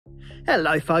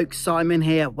Hello folks, Simon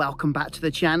here. Welcome back to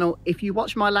the channel. If you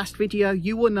watched my last video,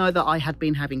 you will know that I had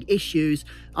been having issues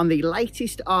on the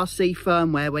latest RC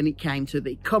firmware when it came to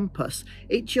the compass.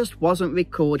 It just wasn't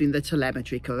recording the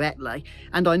telemetry correctly.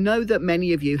 And I know that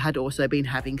many of you had also been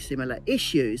having similar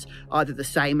issues, either the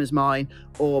same as mine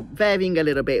or varying a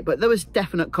little bit, but there was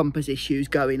definite compass issues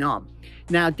going on.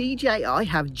 Now, DJI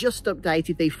have just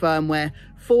updated the firmware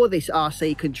for this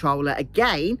RC controller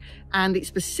again, and it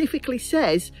specifically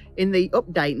says in the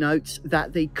update notes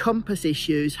that the compass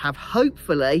issues have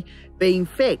hopefully been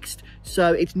fixed.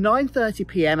 So it's 9:30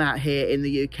 p.m. out here in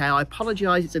the UK. I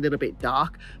apologise, it's a little bit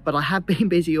dark, but I have been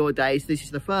busy all day. So this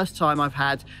is the first time I've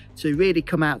had to really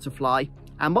come out to fly.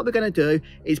 And what we're going to do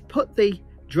is put the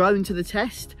drone to the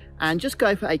test and just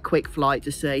go for a quick flight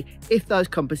to see if those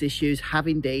compass issues have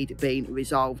indeed been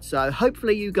resolved. So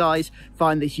hopefully you guys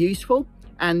find this useful.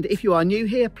 And if you are new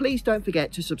here, please don't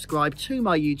forget to subscribe to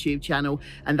my YouTube channel,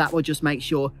 and that will just make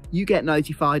sure you get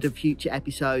notified of future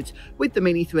episodes with the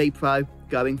Mini 3 Pro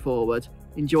going forward.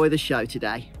 Enjoy the show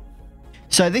today.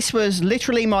 So this was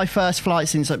literally my first flight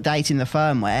since updating the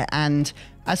firmware, and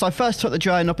as I first took the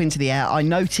drone up into the air, I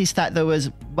noticed that there was,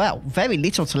 well, very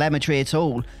little telemetry at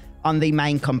all on the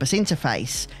main compass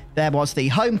interface. There was the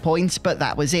home point, but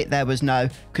that was it. There was no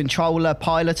controller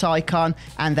pilot icon,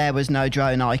 and there was no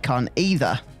drone icon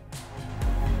either.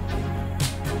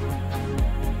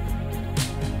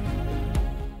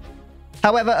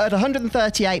 However, at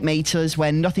 138 meters,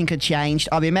 when nothing had changed,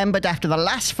 I remembered after the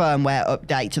last firmware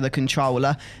update to the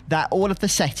controller that all of the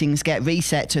settings get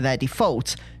reset to their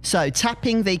default. So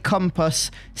tapping the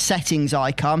compass settings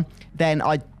icon, then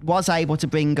I was able to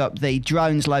bring up the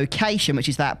drone's location, which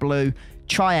is that blue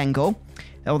triangle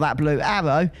or that blue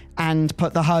arrow, and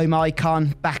put the home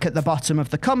icon back at the bottom of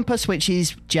the compass, which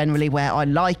is generally where I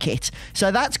like it.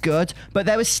 So that's good, but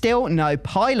there was still no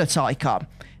pilot icon.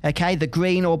 Okay, the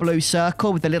green or blue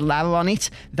circle with the little arrow on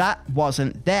it, that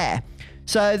wasn't there.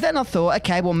 So then I thought,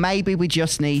 okay, well, maybe we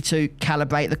just need to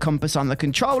calibrate the compass on the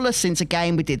controller, since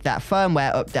again we did that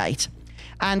firmware update.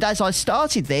 And as I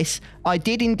started this, I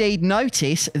did indeed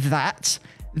notice that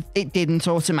it didn't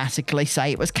automatically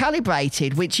say it was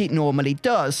calibrated, which it normally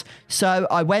does. So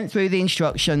I went through the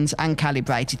instructions and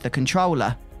calibrated the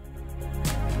controller.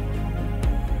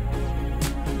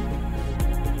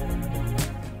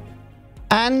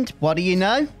 And what do you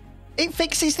know? It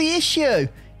fixes the issue.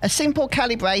 A simple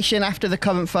calibration after the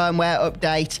current firmware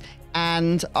update,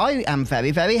 and I am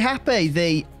very, very happy.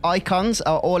 The icons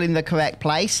are all in the correct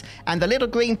place, and the little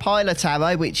green pilot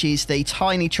arrow, which is the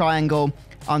tiny triangle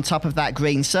on top of that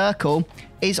green circle,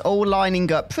 is all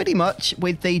lining up pretty much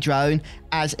with the drone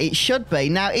as it should be.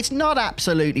 Now, it's not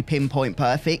absolutely pinpoint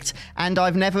perfect, and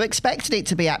I've never expected it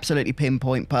to be absolutely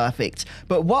pinpoint perfect,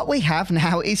 but what we have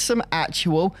now is some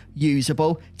actual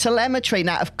usable telemetry.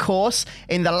 Now, of course,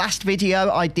 in the last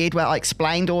video I did where I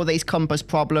explained all these compass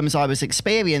problems I was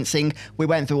experiencing, we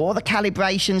went through all the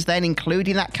calibrations then,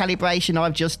 including that calibration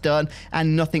I've just done,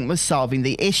 and nothing was solving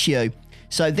the issue.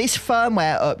 So this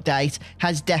firmware update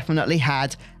has definitely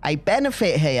had a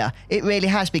benefit here. It really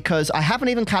has, because I haven't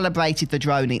even calibrated the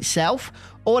drone itself.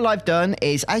 All I've done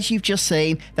is, as you've just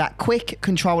seen, that quick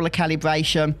controller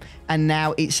calibration, and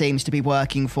now it seems to be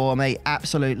working for me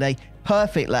absolutely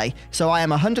perfectly. So I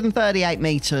am 138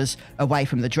 meters away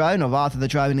from the drone, or rather the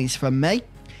drone is from me.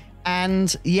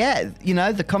 And yeah, you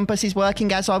know, the compass is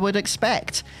working as I would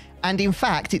expect. And in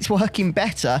fact, it's working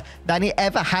better than it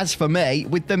ever has for me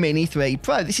with the Mini 3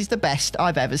 Pro. This is the best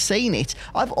I've ever seen it.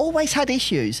 I've always had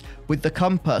issues with the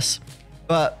compass,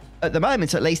 but at the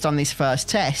moment, at least on this first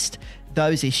test,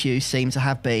 those issues seem to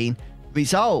have been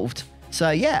resolved.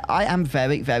 So yeah, I am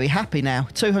very, very happy now.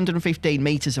 215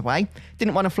 meters away.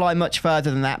 Didn't want to fly much further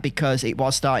than that because it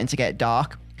was starting to get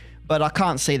dark, but I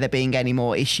can't see there being any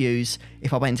more issues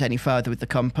if I went any further with the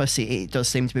compass. It does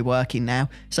seem to be working now.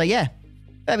 So yeah,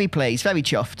 very pleased, very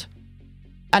chuffed.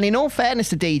 And in all fairness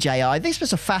to DJI, this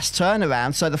was a fast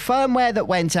turnaround. So the firmware that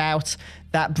went out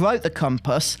that broke the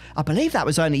compass, I believe that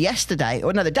was only yesterday,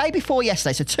 or no, the day before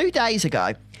yesterday, so 2 days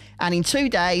ago. And in 2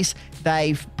 days,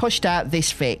 they've pushed out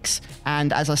this fix.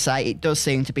 And as I say, it does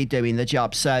seem to be doing the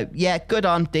job. So yeah, good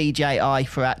on DJI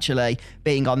for actually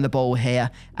being on the ball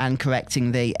here and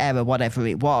correcting the error, whatever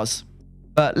it was.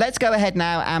 But let's go ahead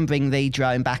now and bring the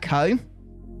drone back home.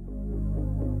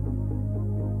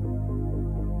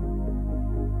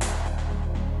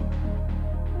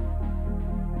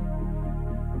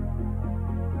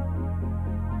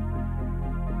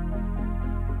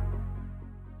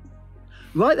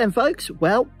 Right then folks,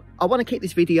 well, I want to keep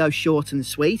this video short and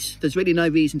sweet. There's really no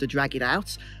reason to drag it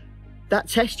out. that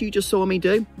test you just saw me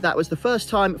do, that was the first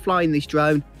time flying this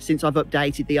drone since I've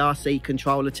updated the RC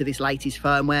controller to this latest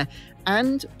firmware,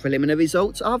 and preliminary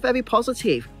results are very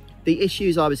positive. The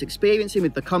issues I was experiencing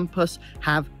with the compass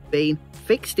have been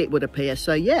fixed, it would appear.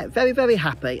 So yeah, very, very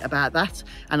happy about that.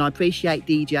 And I appreciate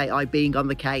DJI being on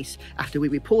the case after we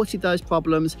reported those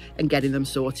problems and getting them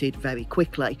sorted very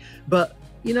quickly. But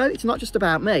you know, it's not just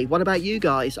about me. What about you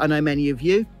guys? I know many of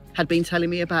you had been telling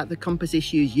me about the compass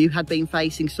issues you had been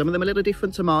facing, some of them a little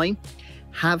different to mine.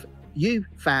 Have you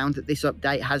found that this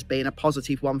update has been a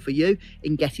positive one for you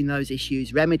in getting those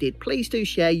issues remedied? Please do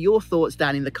share your thoughts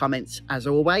down in the comments as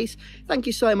always. Thank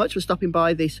you so much for stopping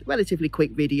by this relatively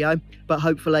quick video, but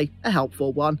hopefully a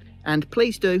helpful one. And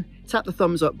please do tap the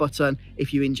thumbs up button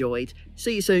if you enjoyed.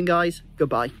 See you soon guys.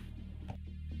 Goodbye.